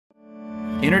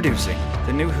Introducing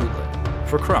the new Hootlet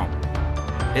for Chrome.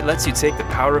 It lets you take the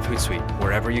power of Hootsuite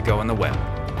wherever you go on the web,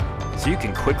 so you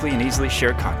can quickly and easily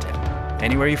share content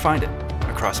anywhere you find it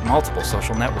across multiple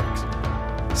social networks.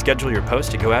 Schedule your post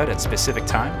to go out at specific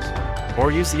times,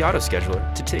 or use the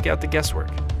autoscheduler to take out the guesswork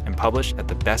and publish at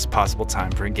the best possible time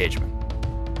for engagement.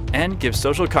 And give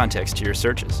social context to your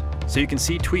searches, so you can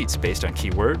see tweets based on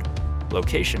keyword,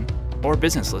 location, or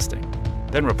business listing.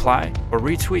 Then reply or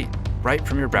retweet right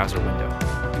from your browser window.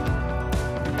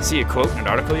 See a quote in an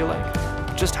article you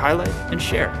like? Just highlight and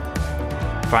share.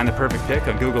 Find the perfect pic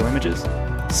on Google Images?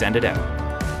 Send it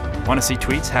out. Want to see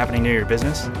tweets happening near your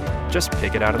business? Just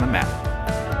pick it out on the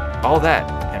map. All that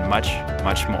and much,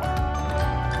 much more.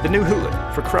 The new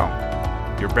Hootlet for Chrome.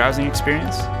 Your browsing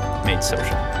experience made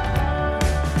social.